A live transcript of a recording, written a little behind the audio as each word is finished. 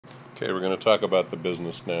Okay, we're going to talk about the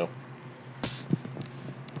business now.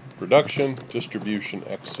 Production, distribution,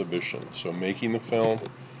 exhibition. So making the film,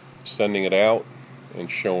 sending it out, and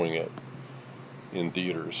showing it in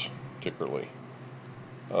theaters, particularly.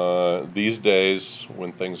 These days,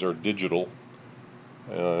 when things are digital,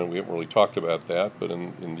 we haven't really talked about that, but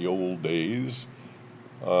in the old days,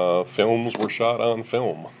 films were shot on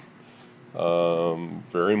film.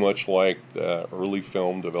 Very much like the early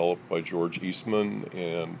film developed by George Eastman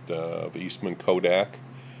and of Eastman Kodak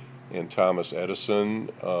and Thomas Edison,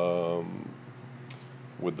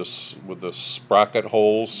 with the sprocket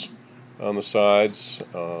holes on the sides,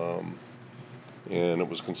 and it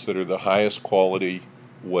was considered the highest quality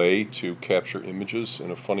way to capture images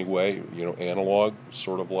in a funny way, analog,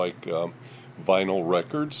 sort of like vinyl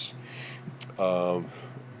records.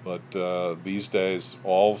 But these days,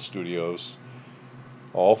 all studios,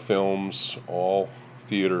 all films, all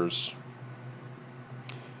theaters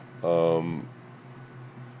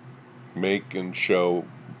make and show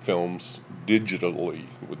films digitally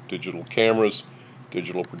with digital cameras,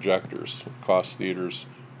 digital projectors. It costs theaters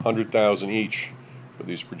 $100,000 each for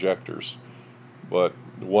these projectors. But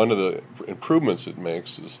one of the improvements it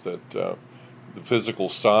makes is that the physical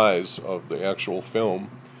size of the actual film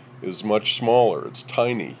is much smaller. It's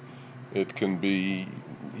tiny. It can be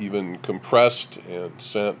even compressed and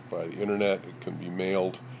sent by the internet. It can be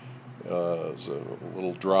mailed as a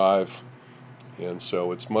little drive, and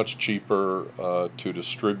so it's much cheaper to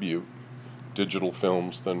distribute digital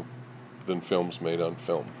films than films made on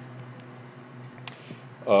film.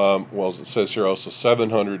 Well, as it says here, also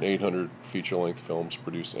 700, 800 feature-length films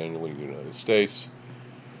produced annually in the United States.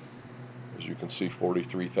 As you can see,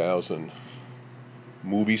 43,000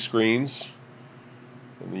 movie screens.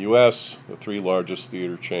 In the U.S., the three largest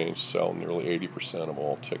theater chains sell nearly 80% of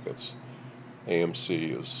all tickets.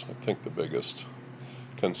 AMC is, I think, the biggest.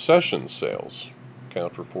 Concession sales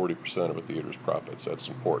account for 40% of a theater's profits. That's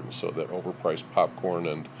important, so that overpriced popcorn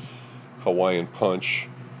and Hawaiian Punch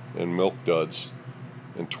and Milk Duds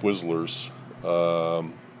and Twizzlers,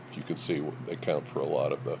 you can see they count for a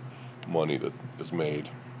lot of the money that is made.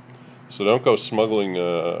 So don't go smuggling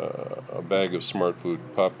a bag of Smart Food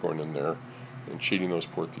popcorn in there and cheating those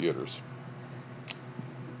poor theaters.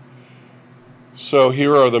 So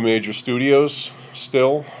here are the major studios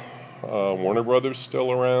still. Warner Brothers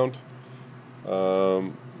still around.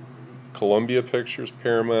 Columbia Pictures,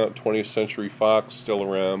 Paramount, 20th Century Fox still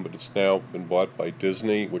around, but it's now been bought by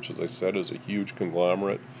Disney, which, as I said, is a huge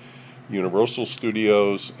conglomerate. Universal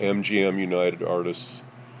Studios, MGM, United Artists,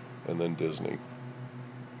 and then Disney.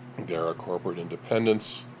 There are corporate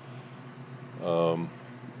independents. And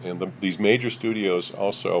these major studios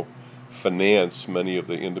also finance many of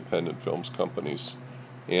the independent films companies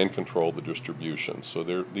and control the distribution. So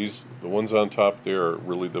the ones on top there are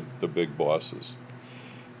really the big bosses.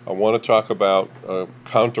 I want to talk about a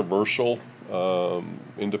controversial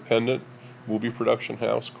independent movie production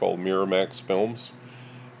house called Miramax Films.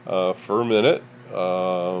 For a minute,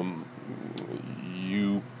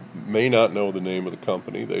 you may not know the name of the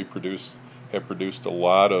company. They have produced a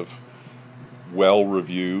lot of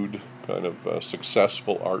well-reviewed, kind of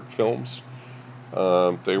successful art films.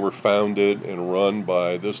 They were founded and run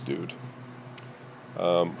by this dude,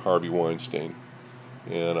 Harvey Weinstein,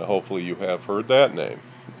 and hopefully you have heard that name.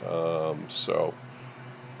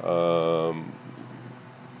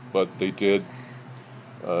 But they did,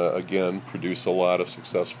 again, produce a lot of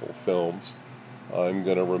successful films. I'm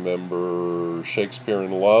going to remember Shakespeare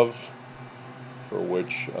in Love, for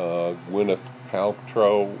which Gwyneth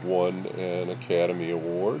Paltrow won an Academy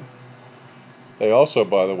Award. They also,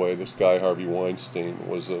 by the way, this guy Harvey Weinstein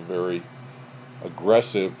was a very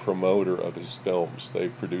aggressive promoter of his films. They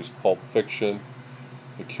produced Pulp Fiction,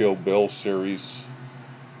 the Kill Bill series,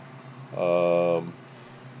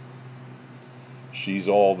 She's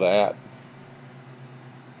All That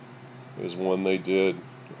is one they did.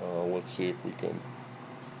 Let's see if we can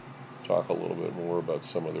talk a little bit more about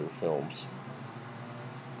some of their films.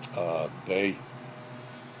 They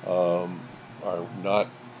are not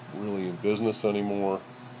really in business anymore.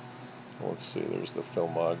 Let's see, there's the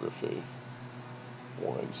filmography.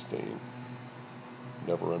 Weinstein,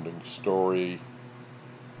 Never-Ending Story,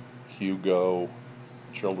 Hugo,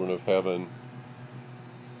 Children of Heaven,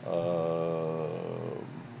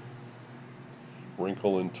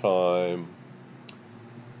 Wrinkle in Time,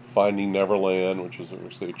 Finding Neverland, which is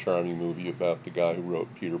actually a charming movie about the guy who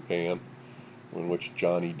wrote Peter Pan, in which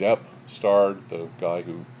Johnny Depp starred, the guy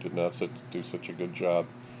who did not do such a good job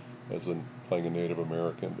as in playing a Native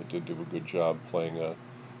American, but did do a good job playing a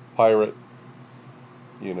pirate,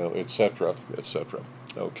 etc., etc.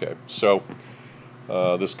 Okay, so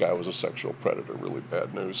This guy was a sexual predator, really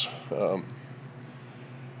bad news. But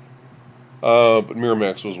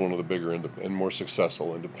Miramax was one of the bigger and more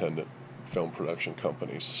successful independent film production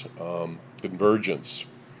companies. Convergence.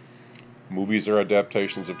 Movies are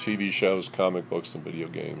adaptations of TV shows, comic books, and video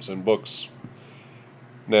games, and books.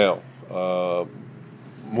 Now,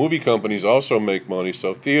 movie companies also make money,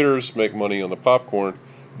 so theaters make money on the popcorn.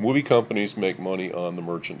 Movie companies make money on the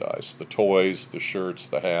merchandise, the toys, the shirts,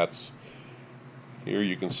 the hats. Here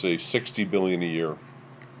you can see $60 billion a year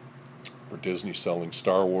for Disney selling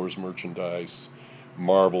Star Wars merchandise,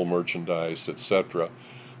 Marvel merchandise, etc.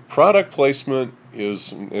 Product placement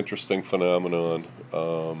is an interesting phenomenon.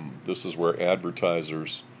 This is where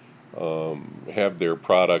advertisers have their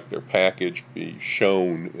product, their package be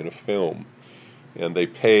shown in a film, and they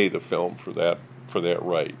pay the film for that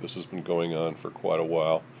right. This has been going on for quite a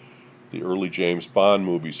while. The early James Bond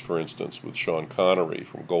movies, for instance, with Sean Connery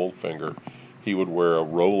from Goldfinger, he would wear a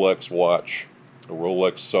Rolex watch, a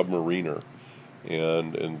Rolex Submariner,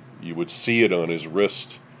 and you would see it on his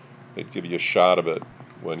wrist. They'd give you a shot of it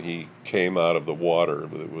when he came out of the water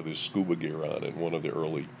with his scuba gear on in one of the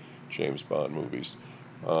early James Bond movies.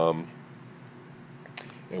 And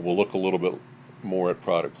we'll look a little bit more at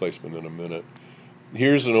product placement in a minute.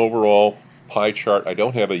 Here's an overall pie chart. I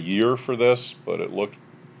don't have a year for this, but it looked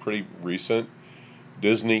pretty recent.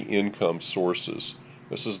 Disney income sources.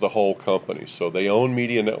 This is the whole company. So they own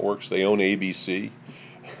media networks. They own ABC,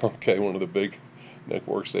 okay, one of the big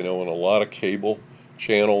networks. They own a lot of cable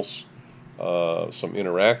channels, some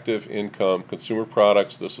interactive income, consumer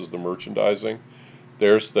products. This is the merchandising.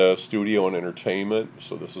 There's the studio and entertainment.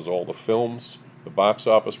 So this is all the films, the box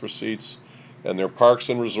office receipts, and their parks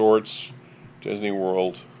and resorts, Disney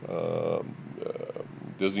World,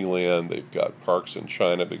 Disneyland. They've got parks in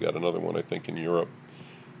China. They got another one, I think, in Europe.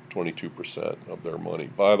 22% of their money.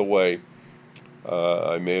 By the way,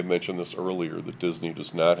 I may have mentioned this earlier, that Disney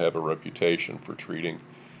does not have a reputation for treating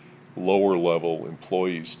lower level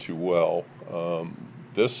employees too well.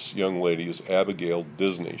 This young lady is Abigail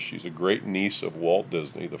Disney. She's a great niece of Walt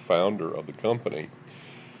Disney, the founder of the company.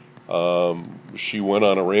 She went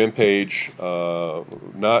on a rampage,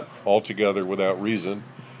 not altogether without reason,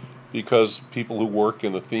 because people who work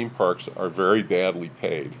in the theme parks are very badly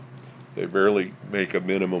paid. They barely make a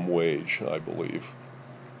minimum wage, I believe.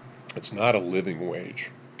 It's not a living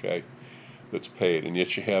wage, okay, that's paid. And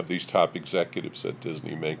yet you have these top executives at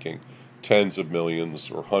Disney making tens of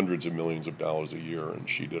millions or hundreds of millions of dollars a year. And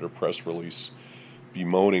she did a press release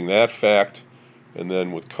bemoaning that fact. And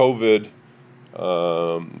then with COVID,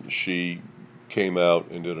 she came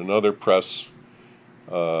out and did another press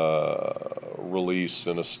release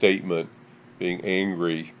and a statement being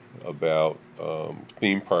angry about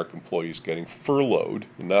theme park employees getting furloughed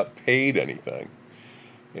and not paid anything,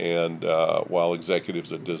 and while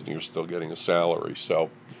executives at Disney are still getting a salary. So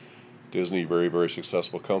Disney, very, very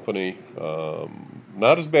successful company.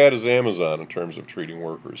 Not as bad as Amazon in terms of treating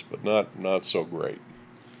workers, but not so great.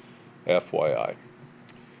 FYI.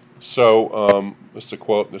 So this is a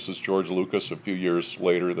quote. This is George Lucas a few years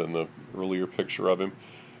later than the earlier picture of him.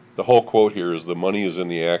 The whole quote here is, "The money is in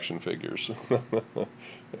the action figures."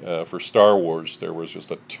 For Star Wars, there was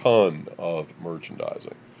just a ton of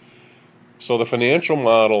merchandising. So the financial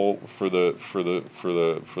model for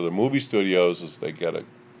the movie studios is they get a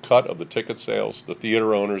cut of the ticket sales. The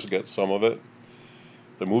theater owners get some of it.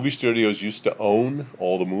 The movie studios used to own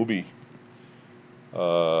all the movie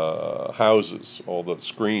houses, all the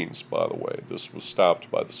screens, by the way. This was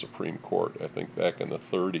stopped by the Supreme Court, I think, back in the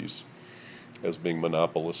 30s, as being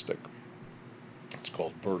monopolistic. It's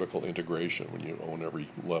called vertical integration when you own every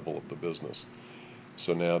level of the business.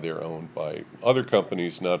 So now they're owned by other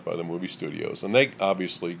companies, not by the movie studios. And they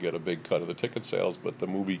obviously get a big cut of the ticket sales, but the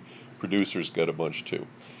movie producers get a bunch too.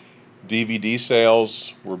 DVD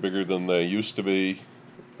sales were bigger than they used to be,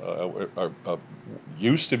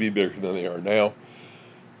 used to be bigger than they are now.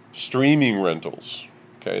 Streaming rentals,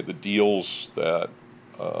 okay, the deals that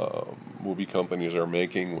movie companies are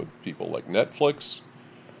making with people like Netflix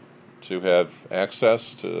to have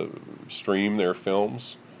access to stream their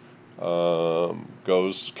films,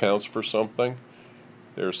 counts for something.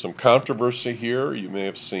 There's some controversy here. You may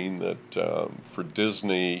have seen that for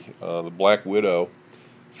Disney, the Black Widow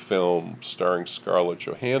film starring Scarlett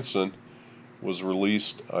Johansson was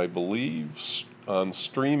released, I believe, on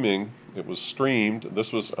streaming. It was streamed.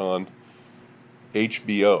 This was on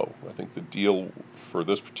HBO. I think the deal for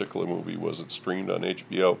this particular movie was it streamed on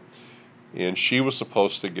HBO. And she was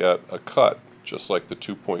supposed to get a cut, just like the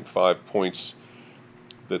 2.5 points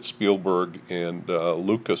that Spielberg and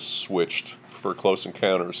Lucas switched for Close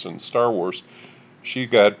Encounters and Star Wars. She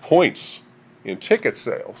got points in ticket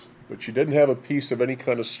sales, but she didn't have a piece of any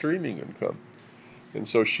kind of streaming income. And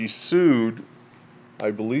so she sued,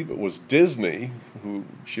 I believe it was Disney, who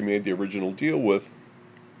she made the original deal with,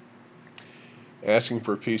 asking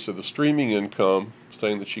for a piece of the streaming income,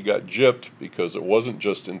 saying that she got gypped because it wasn't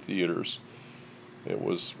just in theaters. It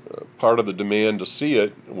was part of the demand to see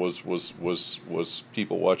it was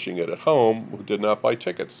people watching it at home who did not buy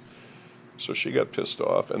tickets. So she got pissed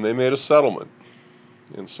off, and they made a settlement.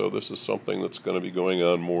 And so this is something that's going to be going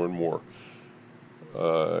on more and more.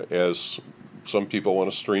 As some people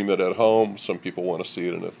want to stream it at home, some people want to see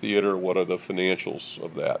it in a theater. What are the financials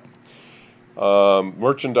of that?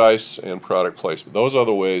 Merchandise and product placement. Those are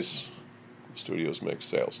the ways the studios make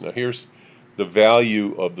sales. Now here's the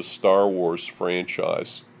value of the Star Wars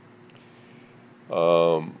franchise,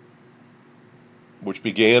 which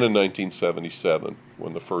began in 1977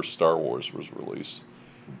 when the first Star Wars was released.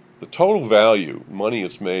 The total value, money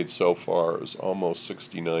it's made so far, is almost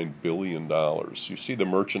 $69 billion. You see the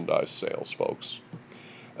merchandise sales, folks.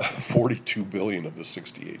 42 billion of the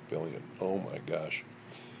 68 billion. Oh my gosh.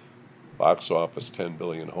 Box office, 10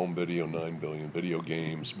 billion. Home video, 9 billion. Video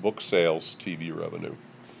games, book sales, TV revenue.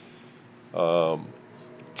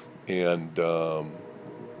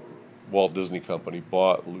 Walt Disney Company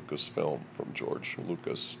bought Lucasfilm from George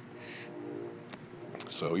Lucas.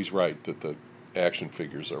 So he's right that the action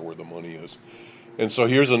figures are where the money is. And so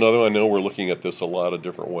here's another one. I know we're looking at this a lot of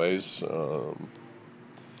different ways.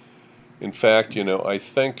 In fact, I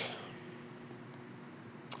think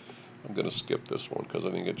I'm going to skip this one because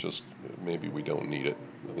I think maybe we don't need it.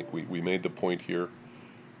 I think we made the point here.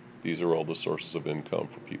 These are all the sources of income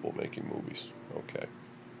for people making movies. Okay.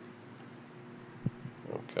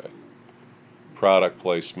 Product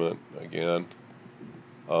placement, again.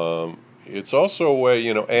 It's also a way,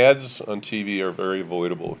 ads on TV are very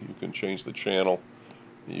avoidable. You can change the channel.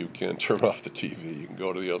 You can turn off the TV. You can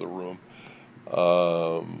go to the other room.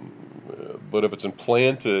 But if it's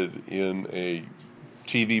implanted in a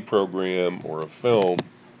TV program or a film,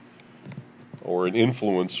 or an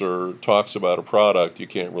influencer talks about a product, you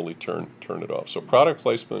can't really turn it off. So product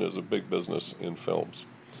placement is a big business in films.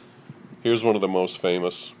 Here's one of the most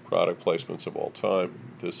famous product placements of all time.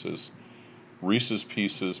 This is Reese's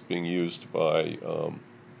Pieces being used by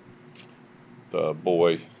the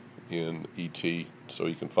boy in E.T. so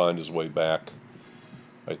he can find his way back,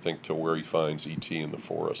 I think, to where he finds E.T. in the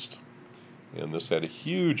forest. And this had a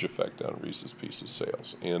huge effect on Reese's Pieces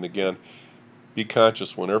sales. And again, be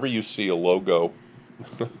conscious, whenever you see a logo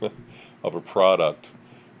of a product,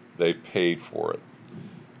 they paid for it.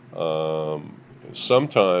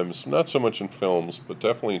 Sometimes, not so much in films, but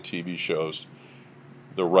definitely in TV shows,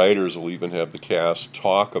 the writers will even have the cast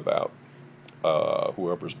talk about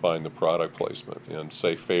whoever's buying the product placement and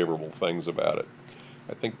say favorable things about it.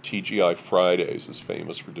 I think TGI Fridays is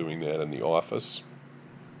famous for doing that in The Office,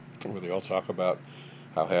 where they all talk about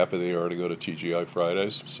how happy they are to go to TGI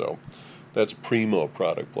Fridays. So that's primo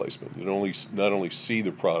product placement. You not only see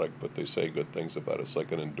the product, but they say good things about it. It's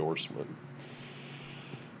like an endorsement.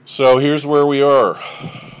 So here's where we are.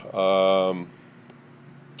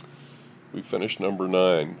 We finished number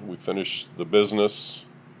 9. We finished the business.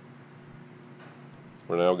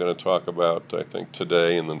 We're now going to talk about, I think,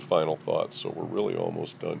 today and then final thoughts. So we're really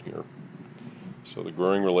almost done here. So the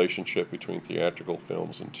growing relationship between theatrical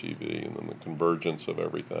films and TV, and then the convergence of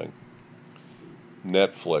everything.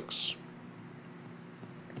 Netflix.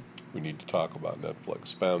 We need to talk about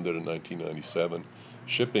Netflix. Founded in 1997,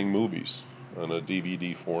 shipping movies on a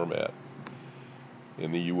DVD format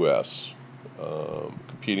in the U.S.,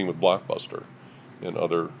 competing with Blockbuster and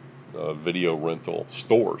other video rental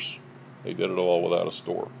stores. They did it all without a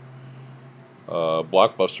store.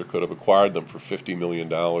 Blockbuster could have acquired them for $50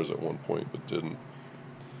 million at one point, but didn't.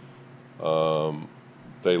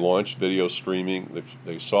 They launched video streaming.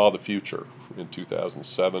 They saw the future in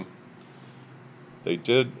 2007. They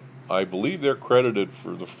did, I believe they're credited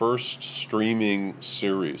for the first streaming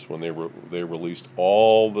series when they released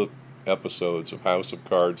all the episodes of House of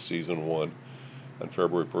Cards Season 1 on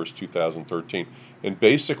February 1st, 2013, and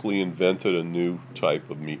basically invented a new type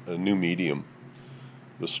of a new medium,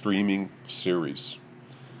 the streaming series.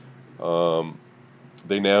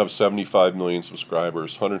 They now have 75 million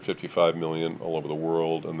subscribers, 155 million all over the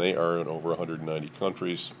world, and they are in over 190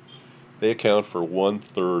 countries. They account for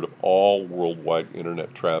 1/3 of all worldwide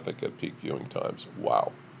internet traffic at peak viewing times.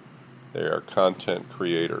 Wow. They are a content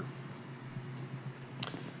creator.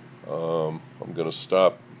 I'm going to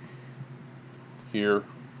stop here.